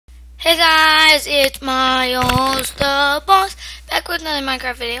Hey guys, it's my host, the boss, back with another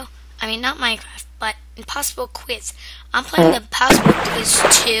Minecraft video. I mean, not Minecraft, but Impossible Quiz. I'm playing Impossible Quiz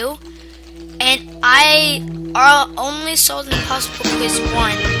 2, and I only sold Impossible Quiz 1.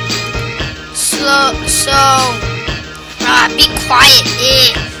 Be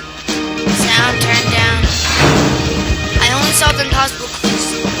quiet, sound turned down. I only sold Impossible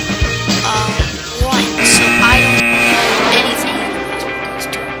Quiz 1, so I don't know anything in Impossible Quiz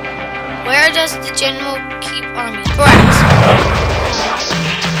 2. Where does the general keep armies? Brats.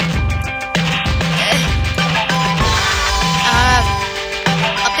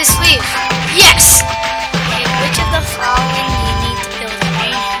 Up his sleeve. Yes! Okay, which of the following do you need to build a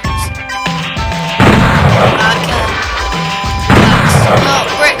greenhouse? No,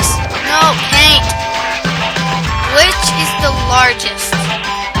 bricks. No, paint. Which is the largest?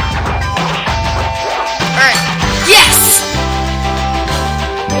 Earth. Yes!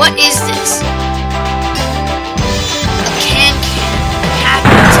 What is this? A can.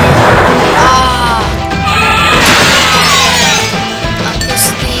 Happens. Up the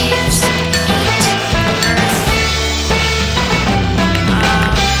sleeves. Eat.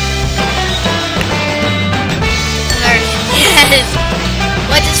 Earth. Yes.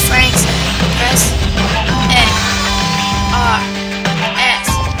 What does Frank say? Press A. R. S.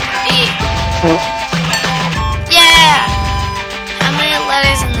 E. Yeah! How many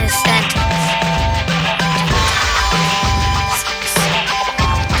letters in this sentence?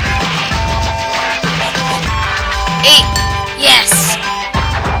 8. Yes.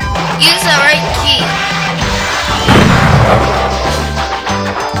 Use the right key.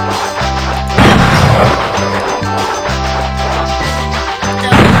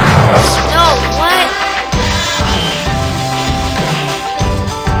 No, what?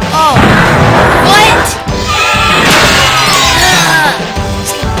 Oh. What?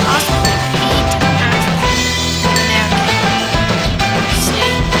 It's impossible.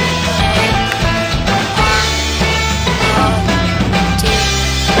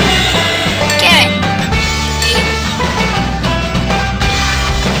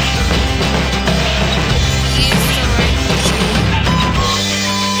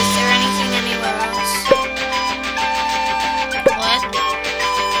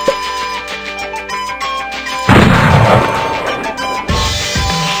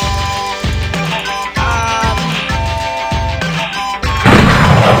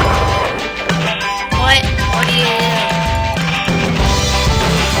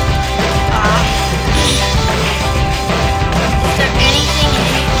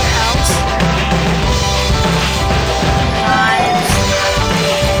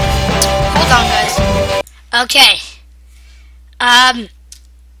 Okay.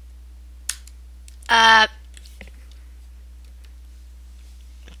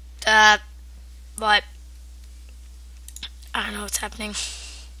 What? I don't know what's happening.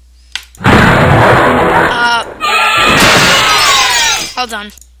 Hold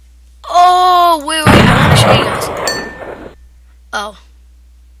on. Oh, wait, I want to show you guys. Oh.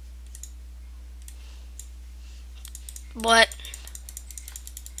 What?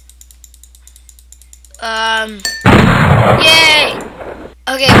 Yay!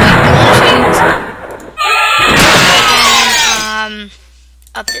 Okay, wait, I want to show you this. Again,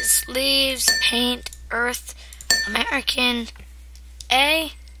 up his sleeves, paint, earth, American,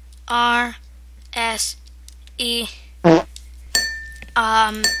 A, R, S, E,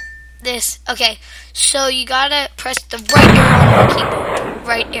 this. Okay, so you gotta press the right arrow on the keyboard.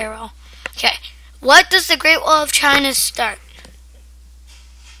 Right arrow. Okay, what does the Great Wall of China start?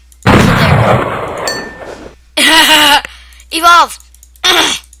 Evolve!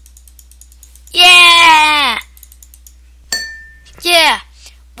 Yeah! Yeah!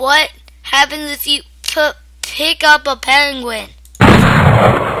 What happens if you pick up a penguin?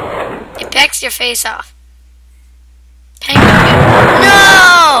 It pecks your face off. Penguin.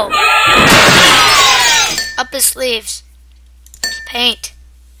 No! Up his sleeves. Paint.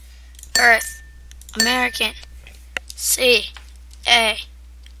 Earth. American. C. A.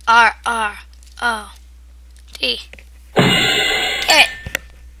 R. R. O. T. Get it.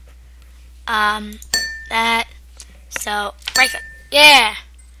 That. So, break it. Yeah.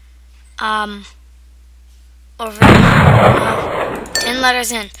 Over. 10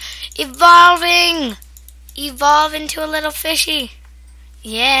 letters in. Evolving. Evolve into a little fishy.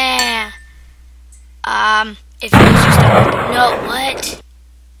 Yeah. If you just no, what?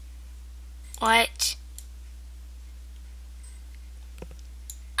 What?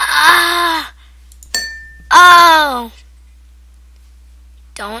 Oh.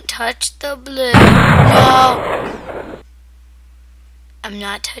 Don't touch the blue. No. I'm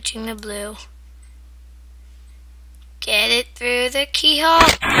not touching the blue. Get it through the keyhole.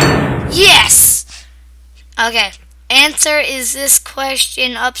 Yes! Okay. Answer is this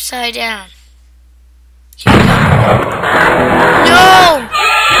question upside down. Here we go. No!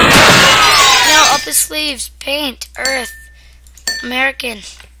 No, up his sleeves. Paint. Earth. American.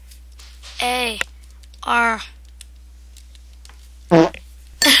 A. R. Boom.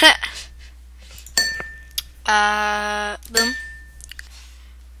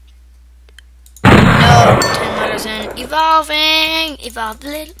 No, 10 letters in. Evolving. Evolve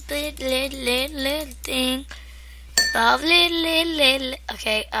little thing. Evolve little.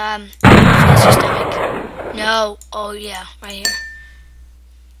 Okay, face your stomach. No. Oh, yeah, right here.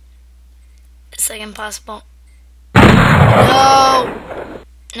 It's like impossible. No.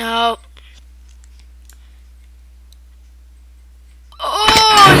 No.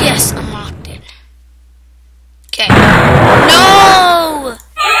 Oh, yes, unlocked it. Okay. No!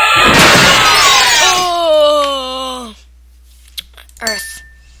 Oh! Earth.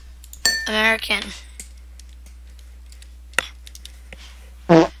 American.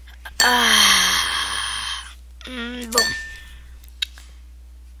 Boom.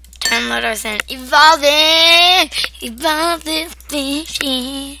 10 letters in. Evolving! Evolving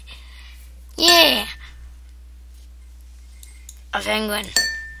fishing. Yeah! A penguin.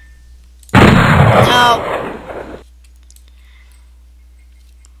 No.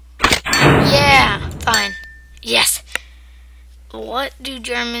 Yeah, fine. Yes. What do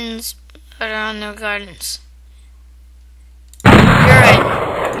Germans put on their gardens?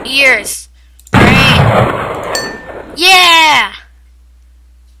 Urine. Ears. Brain. Yeah!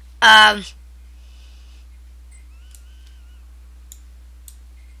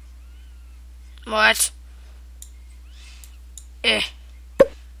 What?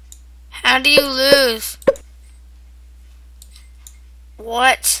 How do you lose?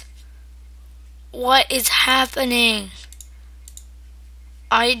 What? What is happening?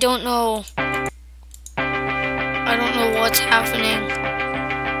 I don't know. I don't know what's happening.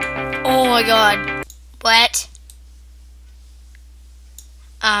 Oh my god. What?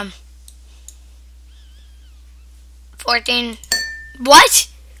 14. What?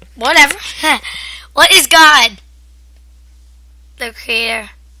 Whatever. What is God? The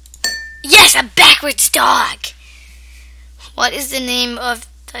creator. Yes, a backwards dog. What is the name of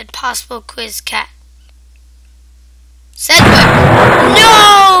the Impossible quiz cat? Sedgwick.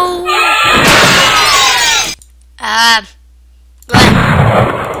 No. What?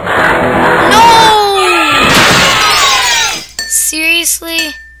 No.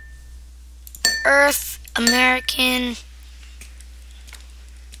 Seriously? Earth, American.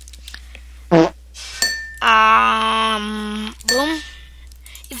 Boom.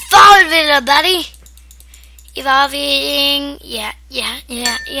 Evolve, little buddy. Evolving. Yeah.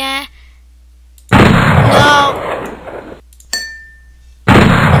 No. Go.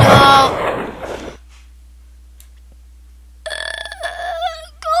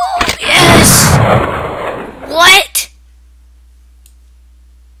 Yes. What?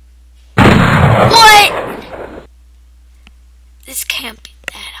 What? This can't be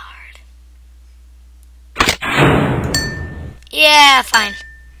that hard. Yeah, fine.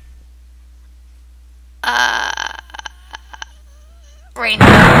 Rain.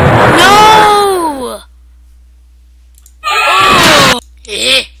 No! Oh!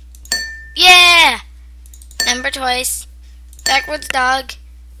 Yeah! Number twice. Backwards dog.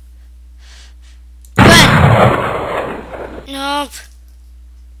 What? Nope.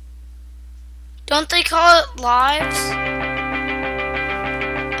 Don't they call it lives?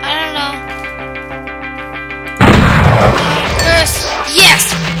 I don't know.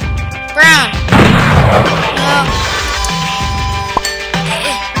 Yes! Brown. No.